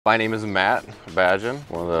My name is Matt Badgen,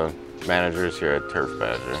 one of the managers here at Turf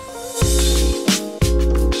Badger.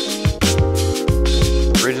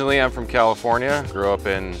 Originally, I'm from California, grew up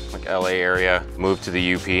in LA area, moved to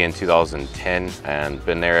the UP in 2010 and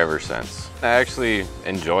been there ever since. I actually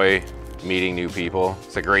enjoy meeting new people.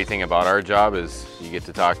 It's a great thing about our job is you get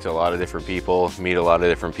to talk to a lot of different people, meet a lot of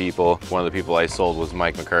different people. One of the people I sold was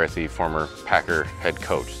Mike McCarthy, former Packer head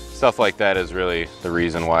coach. Stuff like that is really the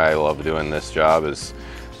reason why I love doing this job, is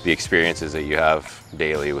the experiences that you have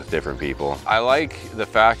daily with different people. I like the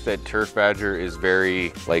fact that Turf Badger is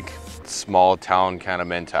very small town kind of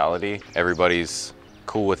mentality. Everybody's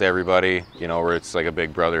cool with everybody, where it's like a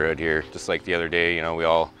big brotherhood here. Just like the other day, we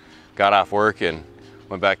all got off work and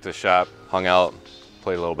went back to the shop, hung out,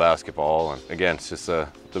 played a little basketball, and again, it's just the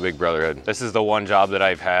big brotherhood. This is the one job that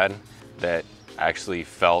I've had that actually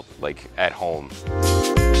felt like at home.